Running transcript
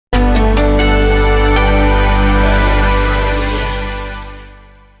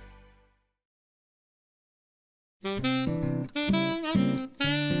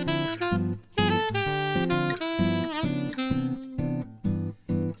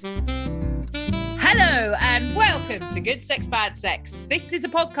Hello and welcome to Good Sex, Bad Sex. This is a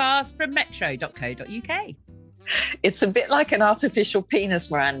podcast from metro.co.uk. It's a bit like an artificial penis,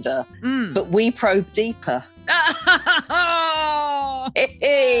 Miranda, but we probe deeper.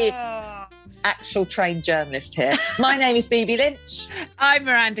 Actual trained journalist here. My name is Bibi Lynch. I'm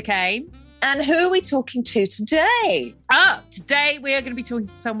Miranda Kane. And who are we talking to today? Today we are going to be talking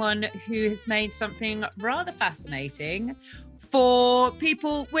to someone who has made something rather fascinating for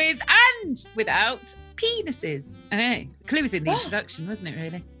people with and without penises. Okay. Clue was in the introduction, wasn't it,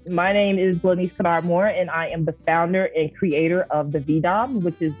 really? My name is Glenise Kennard-Moore, and I am the founder and creator of the VDOM,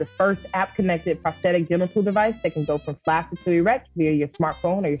 which is the first app-connected prosthetic genital device that can go from flaccid to erect via your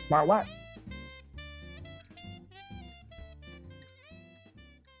smartphone or your smartwatch.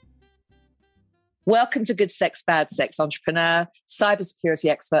 Welcome to Good Sex, Bad Sex entrepreneur, cybersecurity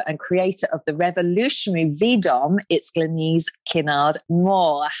expert, and creator of the revolutionary VDOM. It's Glenise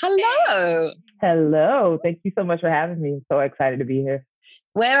Kennard-Moore. Hello. Hello. Thank you so much for having me. I'm so excited to be here.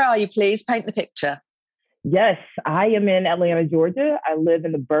 Where are you, please? Paint the picture. Yes, I am in Atlanta, Georgia. I live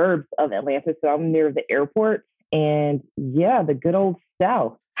in the burbs of Atlanta, so I'm near the airport. And yeah, the good old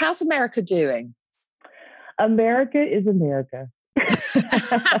South. How's America doing? America is America.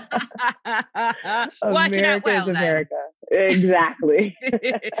 Working out well, then. America. Exactly.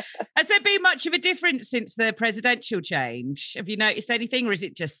 Has there been much of a difference since the presidential change? Have you noticed anything, or is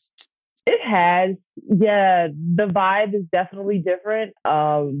it just... It has. Yeah, the vibe is definitely different,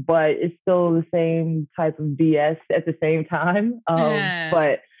 but it's still the same type of BS at the same time.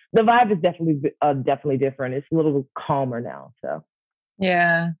 But the vibe is definitely different. It's a little calmer now. So,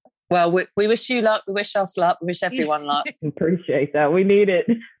 yeah. Well, we wish you luck. We wish us luck. We wish everyone luck. Appreciate that. We need it.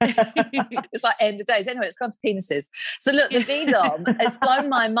 It's like end of days. Anyway, it's gone to penises. So look, the VDOM has blown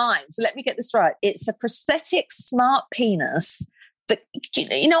my mind. So let me get this right. It's a prosthetic smart penis that,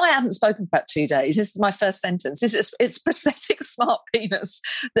 you know, I haven't spoken for about 2 days. This is my first sentence. It's a prosthetic smart penis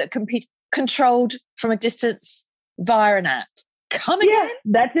that can be controlled from a distance via an app. Come again? Yeah,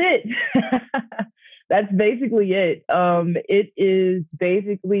 that's it. That's basically it. It is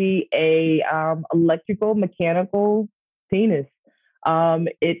basically a electrical mechanical penis.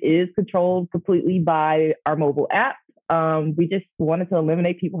 It is controlled completely by our mobile app. We just wanted to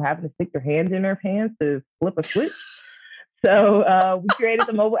eliminate people having to stick their hands in their pants to flip a switch. So we created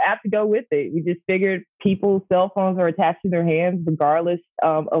the mobile app to go with it. We just figured people's cell phones are attached to their hands regardless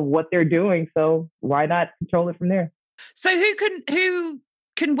of what they're doing. So why not control it from there? So who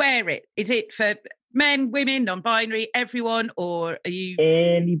can wear it? Is it for men, women, non-binary, everyone, or are you...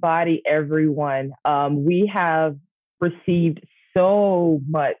 Anybody, everyone. We have received so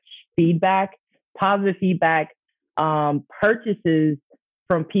much feedback, positive feedback, purchases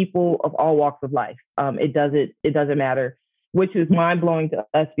from people of all walks of life. It doesn't matter, which is mind-blowing to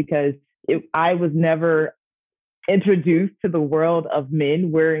us because I was never introduced to the world of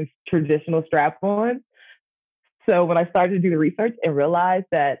men wearing traditional strap-ons. So when I started to do the research and realized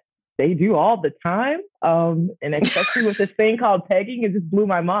that they do all the time, and especially with this thing called pegging, it just blew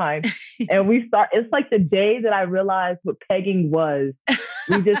my mind. And it's like the day that I realized what pegging was,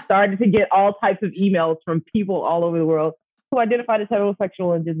 we just started to get all types of emails from people all over the world who identified as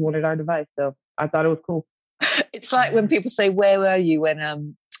heterosexual and just wanted our device. So I thought it was cool. It's like when people say, where were you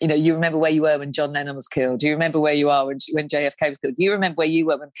when, you remember where you were when John Lennon was killed? Do you remember where you are when JFK was killed? Do you remember where you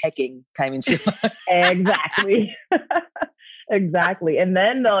were when pegging came into your life? Exactly. Exactly. And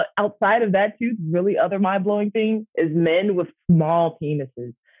then outside of that, too, really other mind-blowing thing is men with small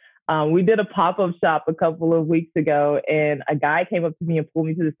penises. We did a pop-up shop a couple of weeks ago, and a guy came up to me and pulled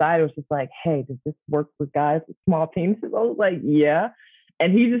me to the side and was just like, hey, does this work with guys with small penises? I was like, yeah.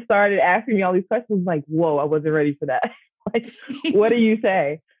 And he just started asking me all these questions like, whoa, I wasn't ready for that. Like, what do you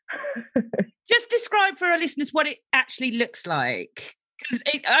say? Just describe for our listeners what it actually looks like. Because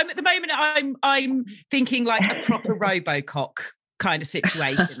at the moment, I'm thinking like a proper RoboCop kind of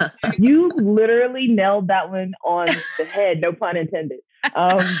situation. So. You literally nailed that one on the head, no pun intended.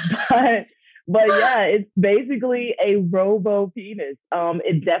 But yeah, it's basically a robo penis.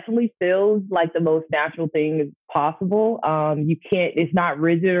 It definitely feels like the most natural thing possible. It's not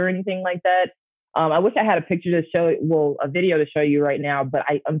rigid or anything like that. I wish I had a picture to show, a video to show you right now, but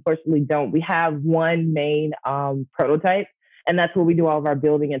I unfortunately don't. We have one main prototype, and that's what we do all of our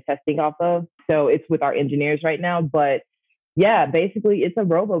building and testing off of. So it's with our engineers right now. But yeah, basically it's a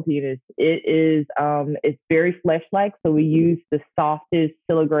robo penis. It is, it's very flesh-like. So we use the softest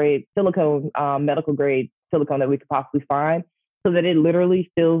silicone, medical grade silicone that we could possibly find, so that it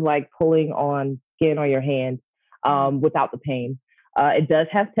literally feels like pulling on skin on your hand without the pain. It does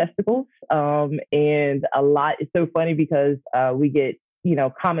have testicles, and a lot. It's so funny because we get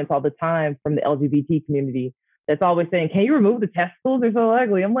comments all the time from the LGBT community that's always saying, "Can you remove the testicles? They're so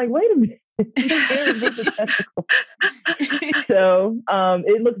ugly." I'm like, wait a minute. You can't remove the testicles. So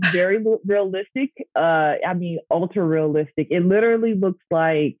it looks very realistic. Ultra realistic. It literally looks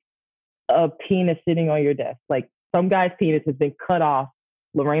like a penis sitting on your desk. Like some guy's penis has been cut off.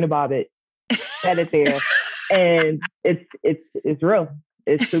 Lorena Bobbitt set it there, and it's real.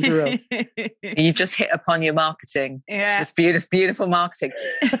 It's super real. You've just hit upon your marketing. Yeah, it's beautiful marketing.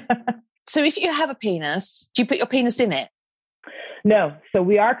 So if you have a penis, do you put your penis in it? No. So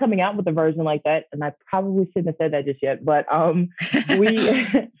we are coming out with a version like that, and I probably shouldn't have said that just yet. But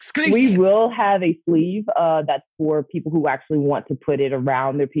we will have a sleeve that's for people who actually want to put it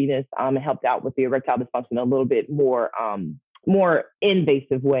around their penis. It helped out with the erectile dysfunction a little bit more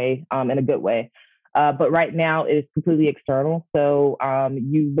invasive way, in a good way. But right now it's completely external. So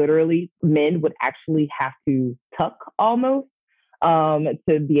men would actually have to tuck almost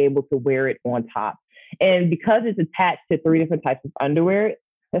to be able to wear it on top. And because it's attached to 3 different types of underwear,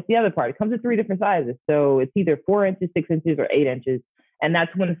 that's the other part. It comes in 3 different sizes. So it's either 4 inches, 6 inches, or 8 inches. And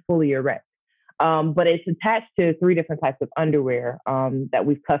that's when it's fully erect. But it's attached to 3 different types of underwear that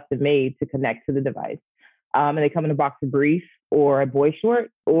we've custom made to connect to the device. And they come in a boxer brief or a boy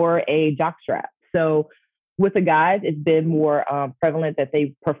short or a jock strap. So with the guys, it's been more prevalent that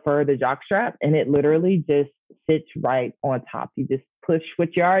they prefer the jock strap, and it literally just sits right on top. You just push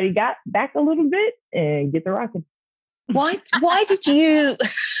what you already got back a little bit and get the rocking. Why did you,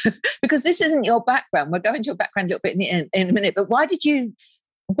 because this isn't your background, we're going to your background a little bit in a minute, but why did you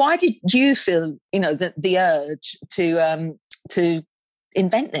feel, the urge to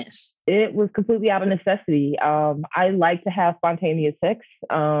invent this? It was completely out of necessity. I like to have spontaneous sex.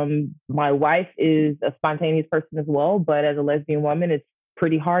 My wife is a spontaneous person as well, but as a lesbian woman, it's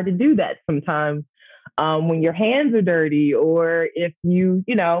pretty hard to do that sometimes when your hands are dirty, or if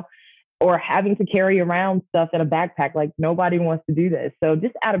or having to carry around stuff in a backpack. Like nobody wants to do this. So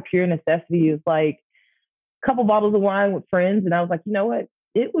just out of pure necessity, is like a couple bottles of wine with friends. And I was like, you know what?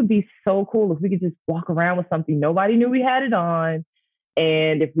 It would be so cool if we could just walk around with something nobody knew we had it on.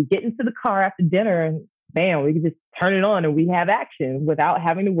 And if we get into the car after dinner, and bam, we can just turn it on and we have action without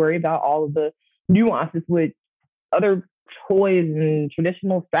having to worry about all of the nuances with other toys and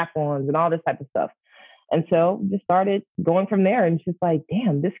traditional strap-ons and all this type of stuff. And so just started going from there, and it's just like,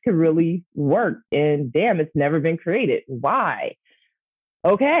 damn, this could really work. And damn, it's never been created. Why?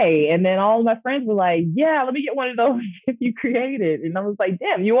 Okay. And then all of my friends were like, yeah, let me get one of those if you create it. And I was like,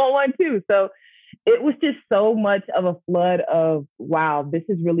 damn, you want one too? So it was just so much of a flood of, wow, this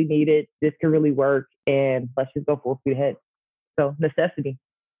is really needed. This could really work. And let's just go full speed ahead. So necessity.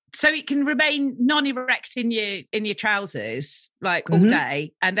 So it can remain non-erect in your trousers like all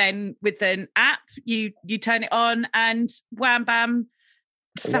day, and then with an app you turn it on and wham bam,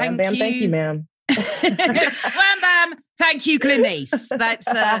 thank you, ma'am. Wham bam, thank you, Clinice. That's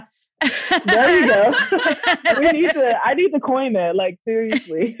there you go. I need to coin that, like,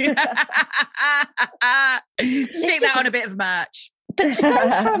 seriously. Stick that on a bit of merch. But to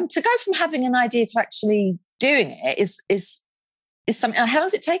go from having an idea to actually doing it is something. How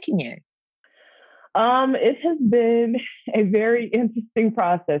has it taken you? It has been a very interesting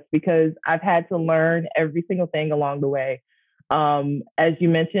process because I've had to learn every single thing along the way. As you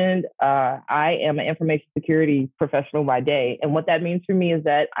mentioned, I am an information security professional by day. And what that means for me is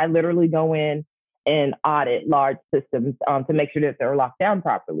that I literally go in and audit large systems to make sure that they're locked down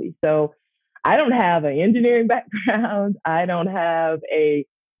properly. So I don't have an engineering background. I don't have a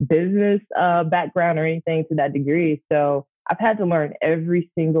business background or anything to that degree. So I've had to learn every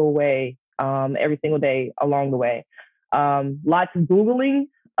single day along the way. Lots of Googling,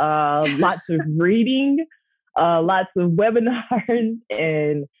 lots of reading, lots of webinars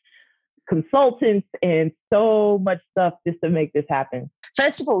and consultants and so much stuff just to make this happen.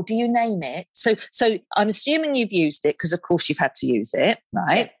 First of all, do you name it? So I'm assuming you've used it because, of course, you've had to use it,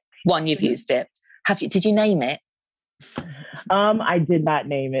 right? One, you've used it. Did you name it? I did not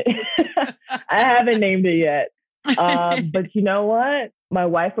name it. I haven't named it yet. But you know what? My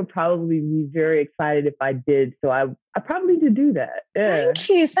wife would probably be very excited if I did. So I probably need to do that. Yeah. Thank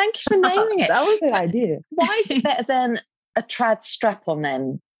you for naming it. That was an idea. Why is it better than a trad strap-on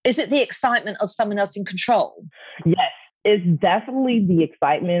then? Is it the excitement of someone else in control? Yes, it's definitely the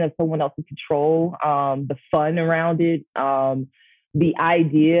excitement of someone else in control, the fun around it, the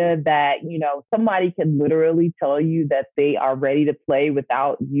idea that, somebody can literally tell you that they are ready to play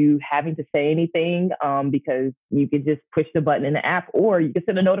without you having to say anything, because you can just push the button in the app, or you can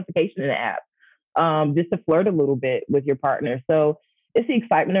send a notification in the app, just to flirt a little bit with your partner. So it's the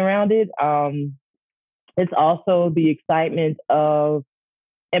excitement around it. It's also the excitement of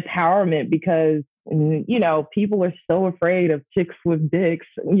empowerment because, you know, people are so afraid of chicks with dicks,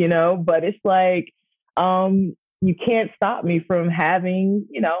 you know, but it's like, you can't stop me from having,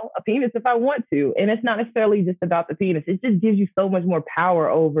 you know, a penis if I want to. And it's not necessarily just about the penis. It just gives you so much more power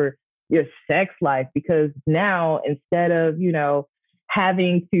over your sex life because now instead of, you know,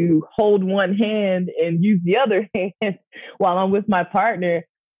 having to hold one hand and use the other hand while I'm with my partner,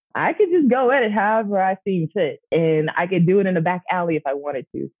 I could just go at it however I seem fit. And I could do it in a back alley if I wanted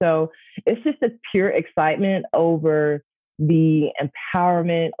to. So it's just a pure excitement over the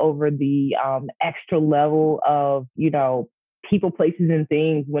empowerment, over the extra level of, you know, people, places, and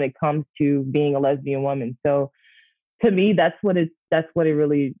things when it comes to being a lesbian woman. So to me, that's what it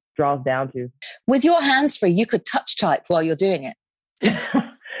really draws down to. With your hands free, you could touch type while you're doing it.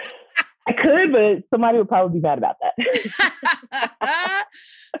 I could, but somebody would probably be mad about that.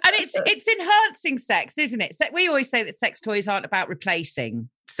 And it's enhancing sex, isn't it? So we always say that sex toys aren't about replacing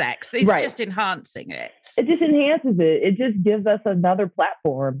sex. It's just enhancing it. It just enhances it. It just gives us another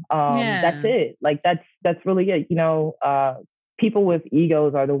platform. That's it. Like that's really it. You know, people with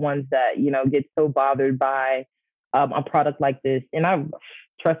egos are the ones that, you know, get so bothered by a product like this. And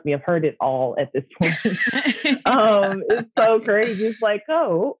trust me, I've heard it all at this point. It's so crazy. It's like,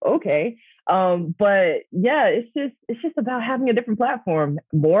 oh, okay. But yeah, it's just about having a different platform,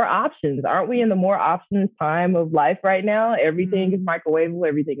 more options. Aren't we in the more options time of life right now? Everything is microwavable,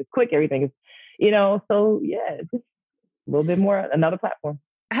 everything is quick, everything is, you know, so yeah, just a little bit more, another platform.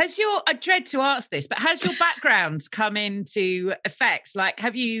 I dread to ask this, but has your background come into effect? Like,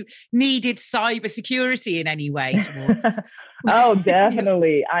 have you needed cybersecurity in any way towards? Oh,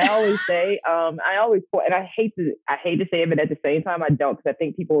 definitely. I always say, and I hate to say it, but at the same time, I don't, because I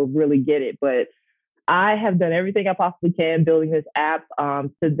think people will really get it. But I have done everything I possibly can building this app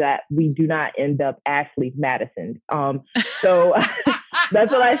so that we do not end up Ashley Madison. So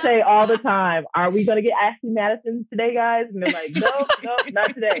that's what I say all the time. Are we going to get Ashley Madison today, guys? And they're like, no,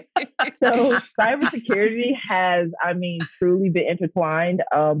 not today. So cybersecurity has, truly been intertwined.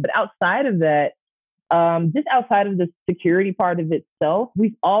 But outside of that, just outside of the security part of itself,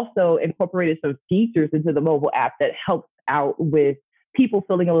 we've also incorporated some features into the mobile app that helps out with people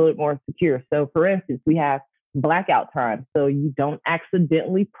feeling a little bit more secure. So for instance, we have blackout time, so you don't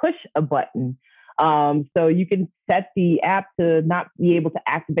accidentally push a button. So you can set the app to not be able to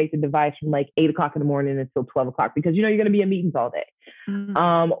activate the device from like 8 o'clock in the morning until 12 o'clock because, you know, you're going to be in meetings all day.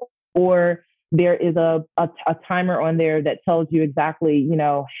 Mm-hmm. Or there is a timer on there that tells you exactly, you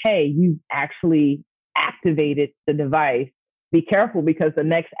know, hey, you actually activated the device. Be careful because the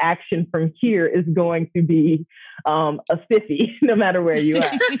next action from here is going to be a spiffy, no matter where you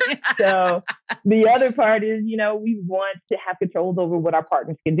are. So the other part is, you know, we want to have controls over what our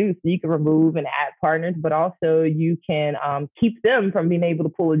partners can do. So you can remove and add partners, but also you can keep them from being able to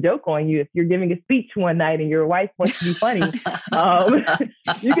pull a joke on you. If you're giving a speech one night and your wife wants to be funny,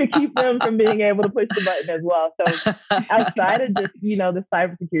 you can keep them from being able to push the button as well. So outside of just, you know, the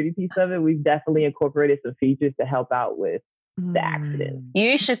cybersecurity piece of it, we've definitely incorporated some features to help out with the accident.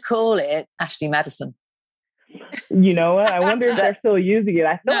 You should call it Ashley Madison. You know what? I wonder if they're still using it.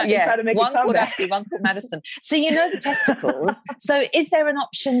 I feel like they try to make one it come called back. Ashley, one called Madison. So you know the testicles. So is there an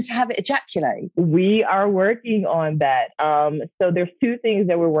option to have it ejaculate? We are working on that. So there's two things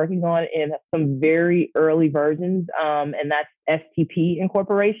that we're working on in some very early versions, and that's STP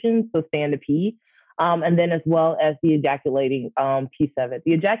incorporation, so stand to P. And then as well as the ejaculating piece of it.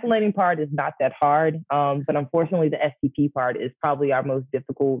 The ejaculating part is not that hard, but unfortunately the STP part is probably our most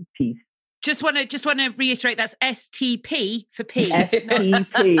difficult piece. Just want to reiterate that's STP for P.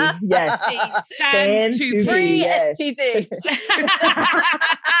 STP, yes. Stands to free yes. STDs.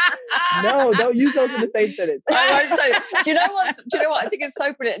 No, don't use those in the same sentence. Do you know what? I think it's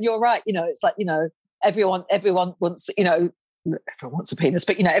so brilliant. And you're right. You know, it's like, you know, everyone wants, you know, everyone wants a penis,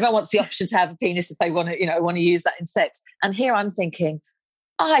 but, you know, everyone wants the option to have a penis if they want to, you know, want to use that in sex. And here I'm thinking,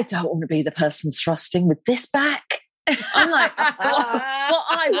 I don't want to be the person thrusting with this back. I'm like, what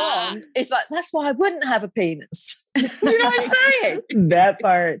I want is like, that's why I wouldn't have a penis. You know what I'm saying? That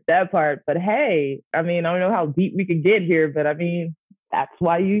part. But hey, I don't know how deep we could get here, but that's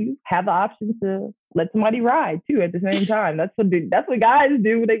why you have the option to let somebody ride too at the same time. That's what guys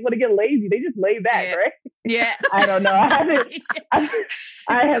do when they want to get lazy. They just lay back, right? Yeah. I don't know.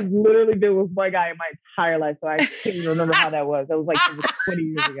 I have literally been with one guy in my entire life, so I can't even remember how that was. That was like 20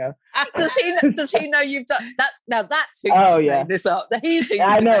 years ago. Does he know you've done that? Now that's who you made this up. He's who you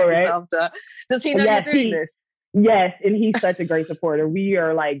I know, made right? this after. Does he know you're doing this? Yes, and he's such a great supporter. We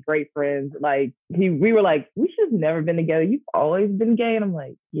are like great friends. Like we were like, we should have never been together. You've always been gay, and I'm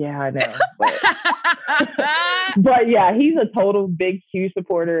like, yeah, I know. But yeah, he's a total big, huge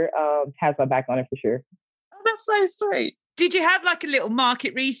supporter. Has my back on it for sure. Oh, that's so sweet. Did you have like a little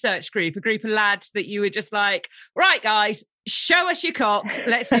market research group, a group of lads that you were just like, right, guys, show us your cock.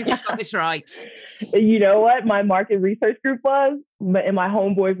 Let's see if you've got this right. You know what my market research group was? And my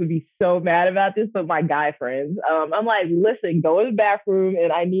homeboys would be so mad about this, but my guy friends. I'm like, listen, go in the bathroom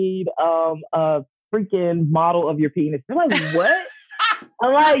and I need a freaking model of your penis. They're like, what?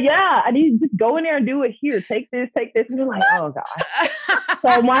 I'm like, yeah, I need to just go in there and do it here. Take this. And they're like, oh, God.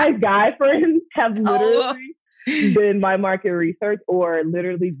 So my guy friends have literally been my market research or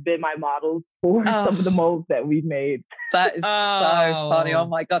literally been my models for some of the molds that we've made. That is so funny. Oh,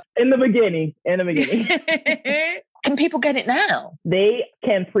 my God. In the beginning. Can people get it now? They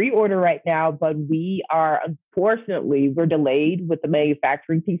can pre-order right now, but we're delayed with the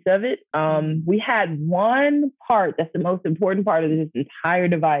manufacturing piece of it. We had one part that's the most important part of this entire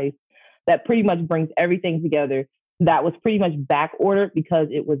device that pretty much brings everything together that was pretty much back ordered because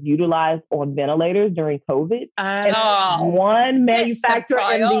it was utilized on ventilators during COVID. One manufacturer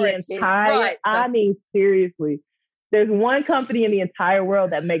in the entire, I mean, seriously. There's one company in the entire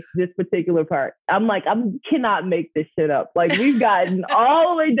world that makes this particular part. I'm like, I cannot make this shit up. Like, we've gotten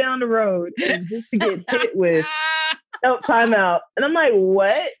all the way down the road just to get hit with, time out. And I'm like,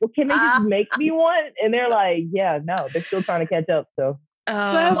 what? Well, can they just make me one? And they're like, yeah, no, they're still trying to catch up. So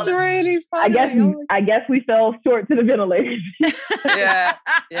that's really funny. I guess we fell short to the ventilators. Yeah.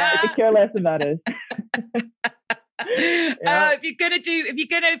 They could care less about us. If you're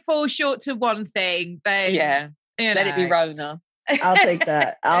gonna fall short to one thing, then let it be Rona. I'll take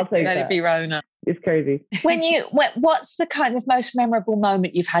that. Let it be Rona. It's crazy. What's the kind of most memorable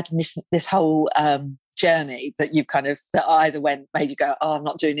moment you've had in this whole journey that you've that either made you go, oh, I'm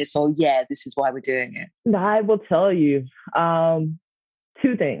not doing this, or yeah, this is why we're doing it? I will tell you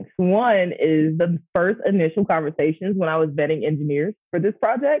two things. One is the first initial conversations when I was vetting engineers for this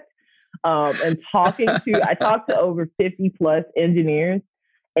project, and I talked to over 50 plus engineers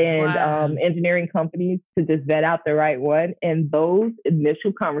and engineering companies to just vet out the right one. And those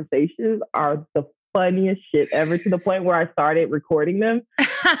initial conversations are the funniest shit ever, to the point where I started recording them.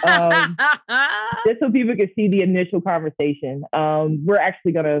 Just so people can see the initial conversation. We're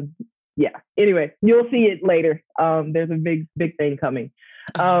actually anyway, you'll see it later. There's a big thing coming.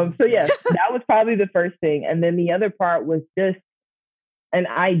 So yes, that was probably the first thing. And then the other part was just an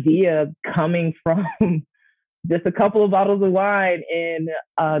idea coming from just a couple of bottles of wine and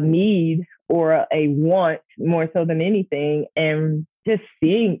a need or a want more so than anything, and just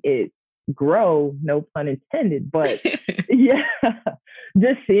seeing it grow, no pun intended, but yeah,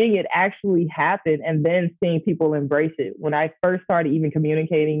 just seeing it actually happen and then seeing people embrace it. When I first started even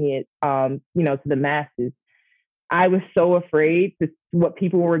communicating it, to the masses, I was so afraid to what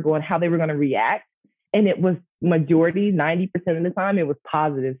people were going, how they were going to react. And it was majority, 90% of the time, it was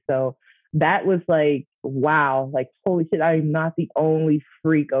positive. So that was like, wow, like, holy shit, I'm not the only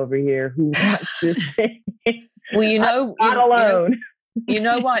freak over here who wants this thing. Well, I'm not alone. You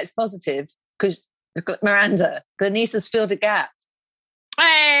know why it's positive? Because Miranda, Glenisa's filled a gap.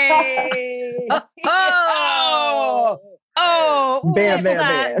 Hey! Bam.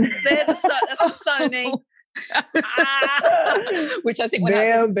 That's the Sony. Which I think went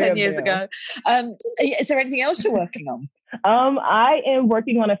out 10 years ago. Is there anything else you're working on? I am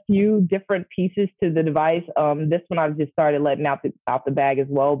working on a few different pieces to the device. This one I've just started letting out the bag as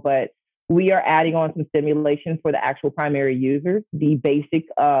well, but we are adding on some simulation for the actual primary user. The basic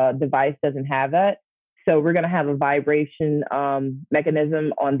device doesn't have that. So we're going to have a vibration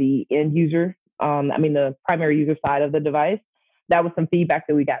mechanism on the end user, the primary user side of the device. That was some feedback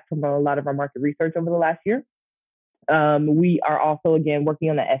that we got from a lot of our market research over the last year. We are also, again, working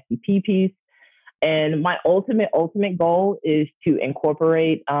on the SDP piece. And my ultimate goal is to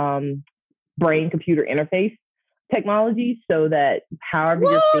incorporate brain-computer interface technology so that however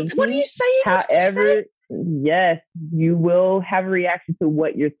you're thinking... What are you saying? Yes, you will have a reaction to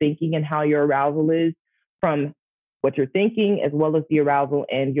what you're thinking and how your arousal is from what you're thinking, as well as the arousal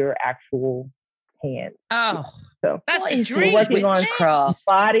and your actual hand. Oh, so that's we're working on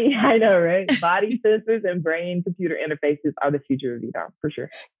body. I know, right? Body sensors and brain-computer interfaces are the future of VDOM for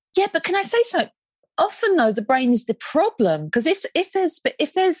sure. Yeah, but can I say something? Often, though, the brain is the problem, because if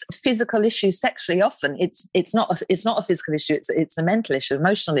there's physical issues sexually, often it's not a physical issue. It's a mental issue,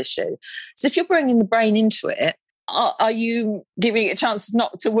 emotional issue. So if you're bringing the brain into it, are you giving it a chance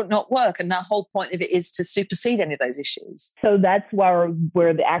not to not work? And the whole point of it is to supersede any of those issues. So that's where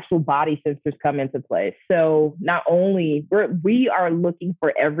the actual body sensors come into play. So not only we are looking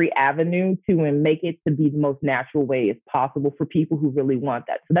for every avenue to make it to be the most natural way as possible for people who really want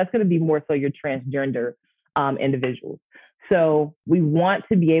that. So that's going to be more so your transgender individuals. So we want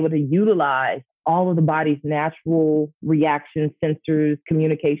to be able to utilize all of the body's natural reactions, sensors,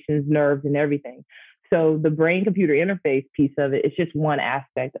 communications, nerves, and everything. So the brain-computer interface piece of it is just one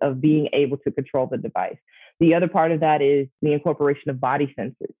aspect of being able to control the device. The other part of that is the incorporation of body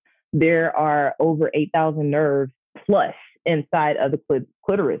sensors. There are over 8,000 nerves plus inside of the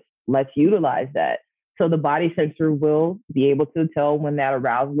clitoris. Let's utilize that. So the body sensor will be able to tell when that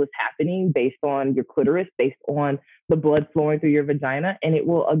arousal is happening based on your clitoris, based on the blood flowing through your vagina, and it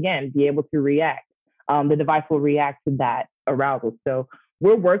will, again, be able to react. The device will react to that arousal. So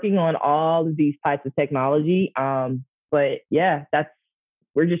we're working on all of these types of technology. But yeah,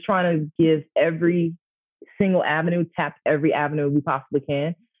 we're just trying to give every single avenue, tap every avenue we possibly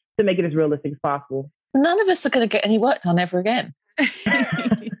can to make it as realistic as possible. None of us are going to get any work done ever again.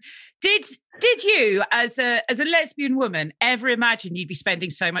 Did you, as a lesbian woman, ever imagine you'd be spending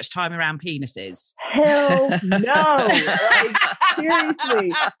so much time around penises? Hell no! Like,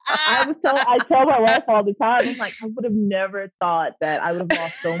 seriously, I tell my wife all the time. I'm like, I would have never thought that I would have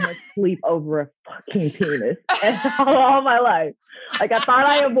lost so much sleep over a fucking penis all my life. Like, I thought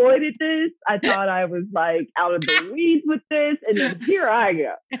I avoided this. I thought I was like out of the weeds with this, and then here I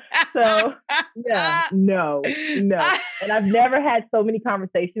go. So yeah, no. And I've never had so many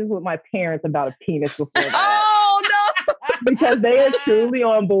conversations with my parents about a penis before that. Oh no! Because they are truly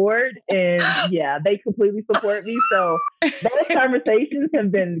on board, and yeah, they completely support me. So those conversations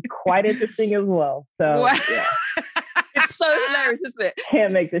have been quite interesting as well. So yeah. It's so hilarious, isn't it?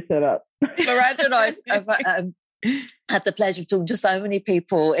 Can't make this shit up. Miranda and I have had the pleasure of talking to so many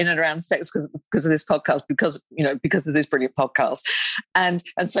people in and around sex because of this podcast, because of this brilliant podcast, and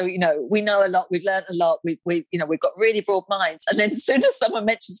so we know a lot, we've learned a lot, we've got really broad minds, and then as soon as someone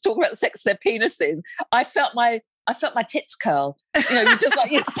mentions talking about the sex of their penises, I felt my tits curl. You're just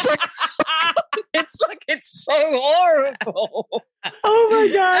like, it's like it's so horrible. Oh my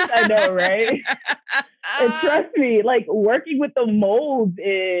gosh, I know, right? And trust me, like working with the molds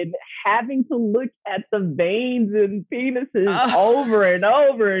and having to look at the veins and penises over and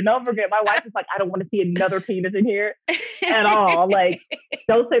over and over again. My wife is like, I don't want to see another penis in here at all. Like,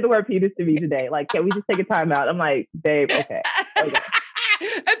 don't say the word penis to me today. Like, can we just take a time out? I'm like, babe, okay. A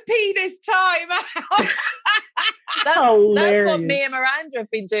penis time out. That's what me and Miranda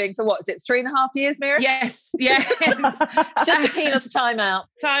have been doing for 3.5 years, Mira? Yes. It's just a penis time out.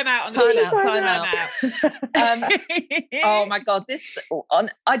 Time out. Oh my God, do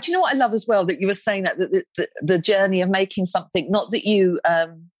you know what I love as well? That you were saying that the journey of making something, not that you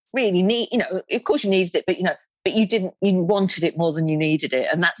really need, of course you needed it, but you wanted it more than you needed it.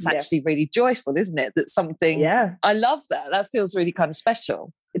 And that's actually really joyful, isn't it? That's something, I love that. That feels really kind of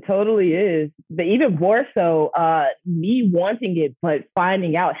special. It totally is. But even more so, me wanting it, but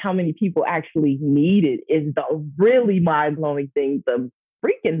finding out how many people actually need it is the really mind-blowing thing. The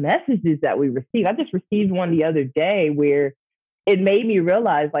freaking messages that we receive. I just received one the other day where it made me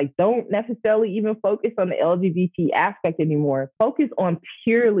realize, like, don't necessarily even focus on the LGBT aspect anymore. Focus on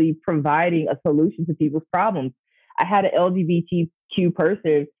purely providing a solution to people's problems. I had an LGBTQ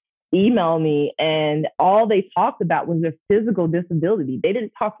person email me, and all they talked about was their physical disability. They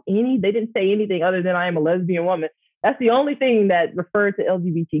didn't say anything other than I am a lesbian woman. That's the only thing that referred to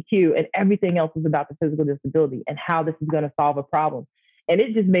LGBTQ, and everything else was about the physical disability and how this is going to solve a problem. And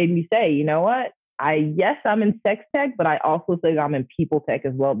it just made me say, you know what? I'm in sex tech, but I also say I'm in people tech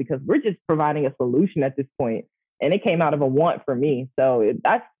as well, because we're just providing a solution at this point. And it came out of a want for me. So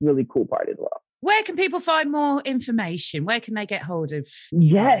that's the really cool part as well. Where can people find more information? Where can they get hold of?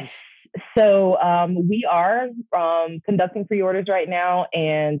 Yes. So we are conducting pre-orders right now,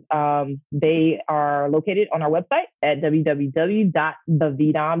 and they are located on our website at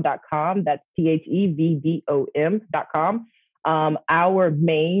www.thevedom.com. That's THEVDOM.com. Our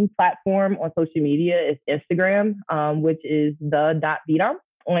main platform on social media is Instagram, which is the.vedom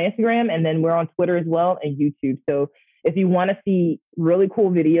on Instagram. And then we're on Twitter as well, and YouTube. So if you want to see really cool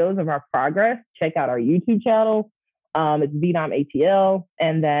videos of our progress, check out our YouTube channel. It's Vedom ATL,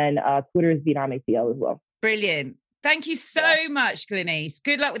 and then Twitter is Vedom ATL as well. Brilliant. Thank you so much, Glynis.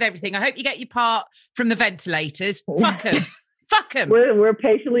 Good luck with everything. I hope you get your part from the ventilators. Fuck them. Fuck them. We're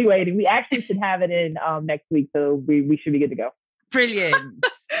patiently waiting. We actually should have it in next week, so we should be good to go. Brilliant.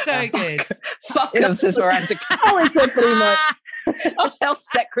 So good. Fuck them, says Miranda Kay. Pretty much. Our health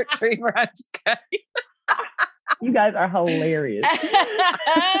secretary, Miranda Kay. You guys are hilarious.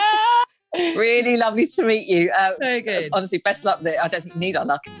 Really lovely to meet you. So good. Honestly, best luck with it. I don't think you need our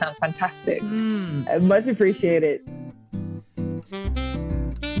luck. It sounds fantastic. Much appreciated.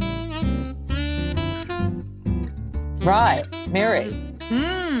 Right, Miri.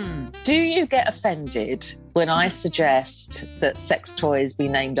 Do you get offended when I suggest that sex toys be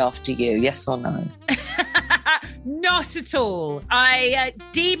named after you? Yes or no? Not at all. I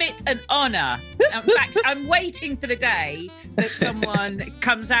deem it an honour. In fact, I'm waiting for the day that someone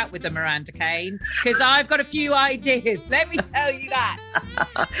comes out with a Miranda Kane, because I've got a few ideas. Let me tell you that.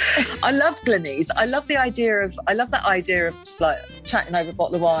 I loved Glenys. I love that idea of just like chatting over a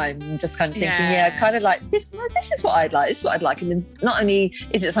bottle of wine and just kind of thinking, kind of like this is what I'd like. This is what I'd like. And then not only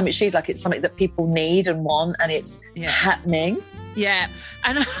is it something she'd like, it's something that people need and want, and it's happening. Yeah,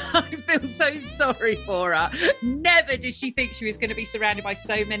 and I feel so sorry for her. Never did she think she was going to be surrounded by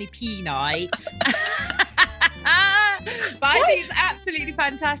so many peni. But I think it's absolutely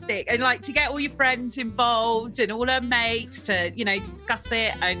fantastic. And like to get all your friends involved and all her mates to, discuss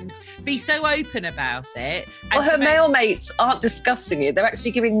it and be so open about it. Well, her male mates aren't discussing it. They're actually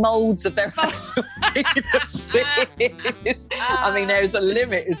giving moulds of their actual penises. I mean, there's a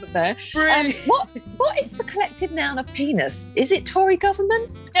limit, isn't there? What is the collective noun of penis? Is it Tory government?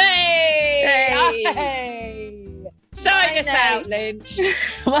 Hey! Sign us out, Lynch.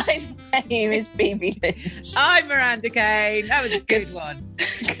 My name is Bibi Lynch. I'm Miranda Kane. That was a good one.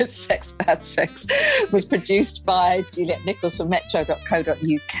 Good Sex, Bad Sex was produced by Juliet Nichols for metro.co.uk.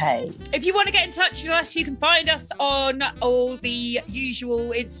 If you want to get in touch with us, you can find us on all the usual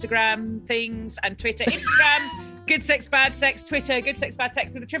Instagram things and Twitter. Instagram, Good Sex, Bad Sex. Twitter, Good Sex, Bad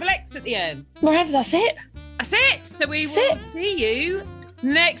Sex with a triple X at the end. Miranda, that's it. That's it. So we will see you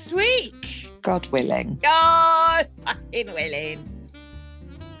next week. God willing. God fucking willing.